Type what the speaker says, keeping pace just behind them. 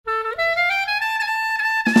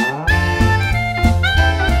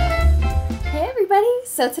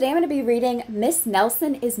So today I'm going to be reading Miss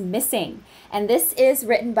Nelson is Missing, and this is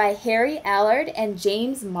written by Harry Allard and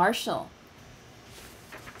James Marshall.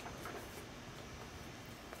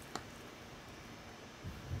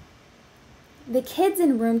 The kids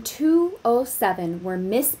in room 207 were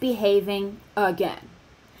misbehaving again.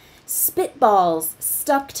 Spitballs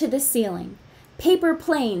stuck to the ceiling. Paper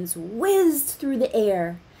planes whizzed through the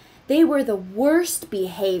air. They were the worst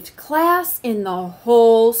behaved class in the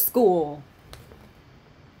whole school.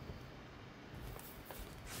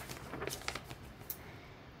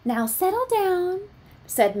 "Now settle down,"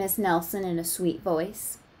 said Miss Nelson in a sweet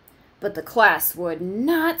voice. But the class would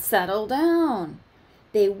not settle down.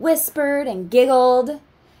 They whispered and giggled.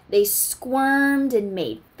 They squirmed and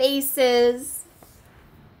made faces.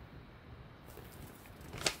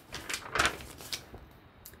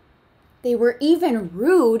 They were even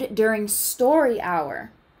rude during story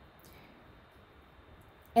hour.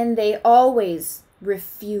 And they always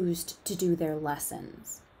refused to do their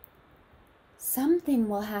lessons. "Something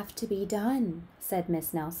will have to be done," said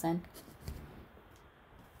Miss Nelson.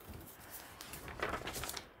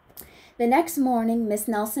 The next morning, Miss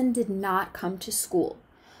Nelson did not come to school.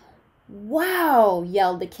 "Wow,"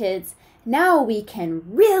 yelled the kids. "Now we can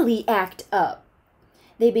really act up."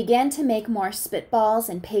 They began to make more spitballs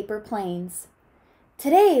and paper planes.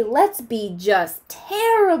 "Today, let's be just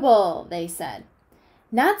terrible," they said.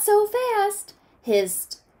 "Not so fast,"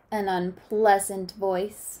 hissed an unpleasant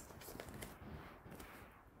voice.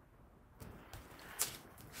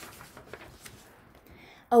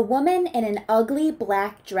 A woman in an ugly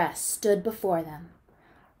black dress stood before them.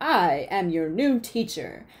 "I am your new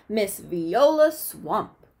teacher, Miss Viola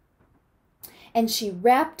Swamp." And she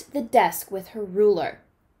rapped the desk with her ruler.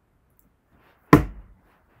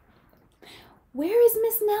 "Where is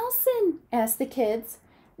Miss Nelson?" asked the kids.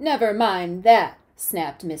 "Never mind that,"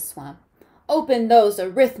 snapped Miss Swamp. "Open those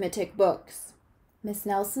arithmetic books." Miss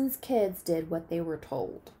Nelson's kids did what they were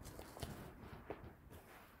told.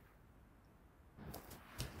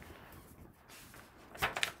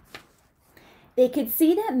 They could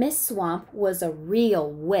see that Miss Swamp was a real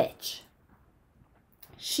witch.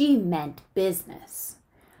 She meant business.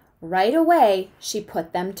 Right away, she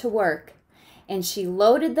put them to work, and she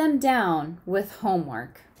loaded them down with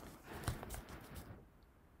homework.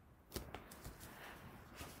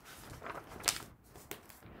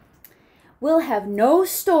 "We'll have no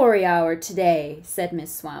story hour today," said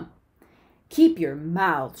Miss Swamp. "Keep your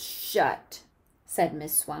mouths shut," said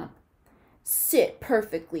Miss Swamp. "Sit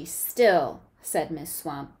perfectly still," said Miss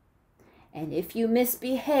Swamp. "And if you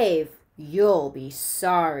misbehave, you'll be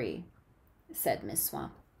sorry," said Miss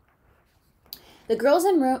Swamp. The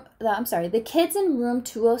kids in room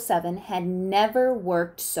 207 had never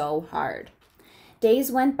worked so hard.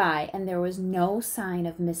 Days went by and there was no sign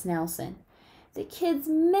of Miss Nelson. The kids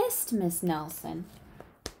missed Miss Nelson.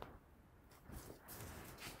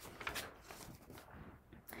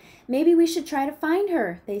 "Maybe we should try to find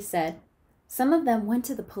her," they said. Some of them went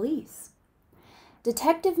to the police.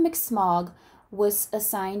 Detective McSmog was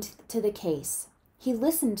assigned to the case. He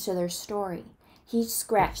listened to their story. He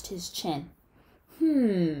scratched his chin.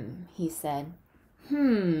 He said.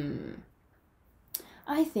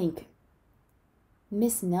 "I think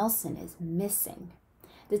Miss Nelson is missing."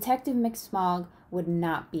 Detective McSmog would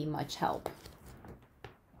not be much help.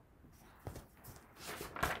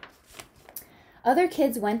 Other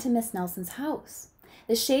kids went to Miss Nelson's house.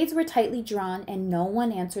 The shades were tightly drawn and no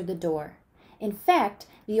one answered the door. In fact,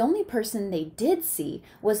 the only person they did see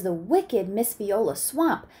was the wicked Miss Viola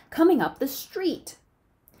Swamp coming up the street.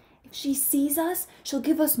 "If she sees us, she'll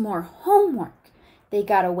give us more homework." They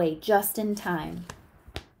got away just in time.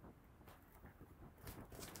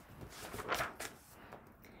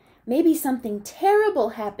 "Maybe something terrible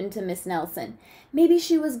happened to Miss Nelson. Maybe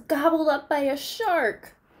she was gobbled up by a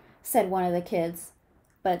shark," said one of the kids.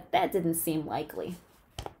 But that didn't seem likely.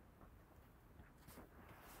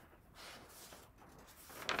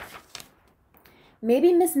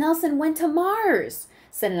 "Maybe Miss Nelson went to Mars,"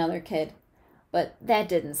 said another kid. But that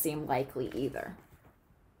didn't seem likely either.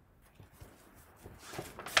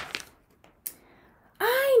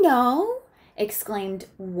 "I know," exclaimed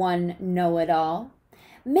one know-it-all.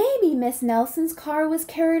 "Maybe Miss Nelson's car was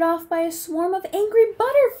carried off by a swarm of angry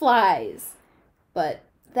butterflies." But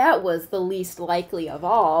that was the least likely of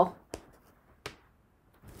all.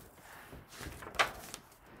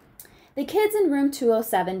 The kids in room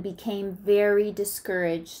 207 became very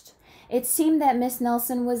discouraged. It seemed that Miss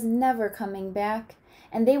Nelson was never coming back,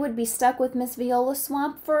 and they would be stuck with Miss Viola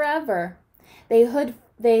Swamp forever. They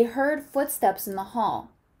heard footsteps in the hall.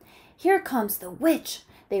 "Here comes the witch,"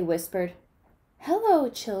 they whispered. "Hello,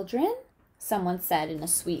 children," someone said in a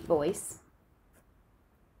sweet voice.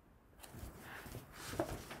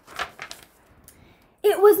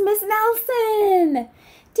 It was Miss Nelson!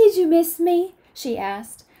 Did you miss me? She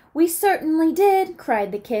asked. We certainly did,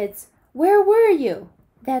 cried the kids. Where were you?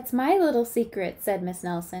 That's my little secret, said Miss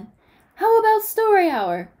Nelson. How about story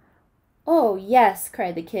hour? Oh, yes,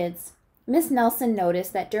 cried the kids. Miss Nelson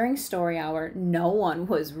noticed that during story hour, no one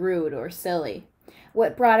was rude or silly.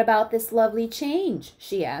 What brought about this lovely change?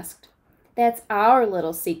 She asked. That's our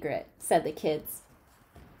little secret, said the kids.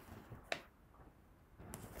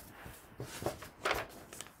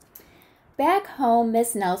 Back home,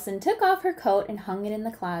 Miss Nelson took off her coat and hung it in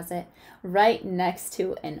the closet, right next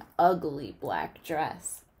to an ugly black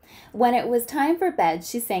dress. When it was time for bed,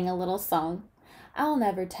 she sang a little song. I'll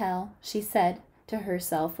never tell, she said to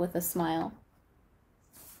herself with a smile.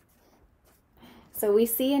 So we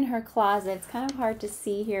see in her closet, it's kind of hard to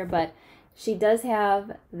see here, but she does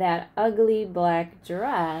have that ugly black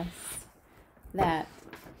dress that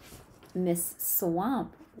Miss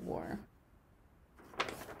Swamp wore.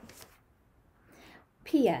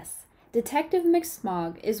 P.S. Detective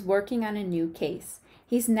McSmog is working on a new case.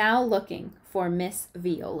 He's now looking for Miss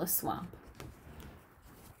Viola Swamp.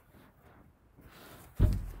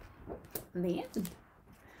 The end.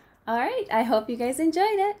 All right, I hope you guys enjoyed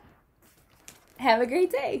it. Have a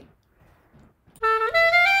great day.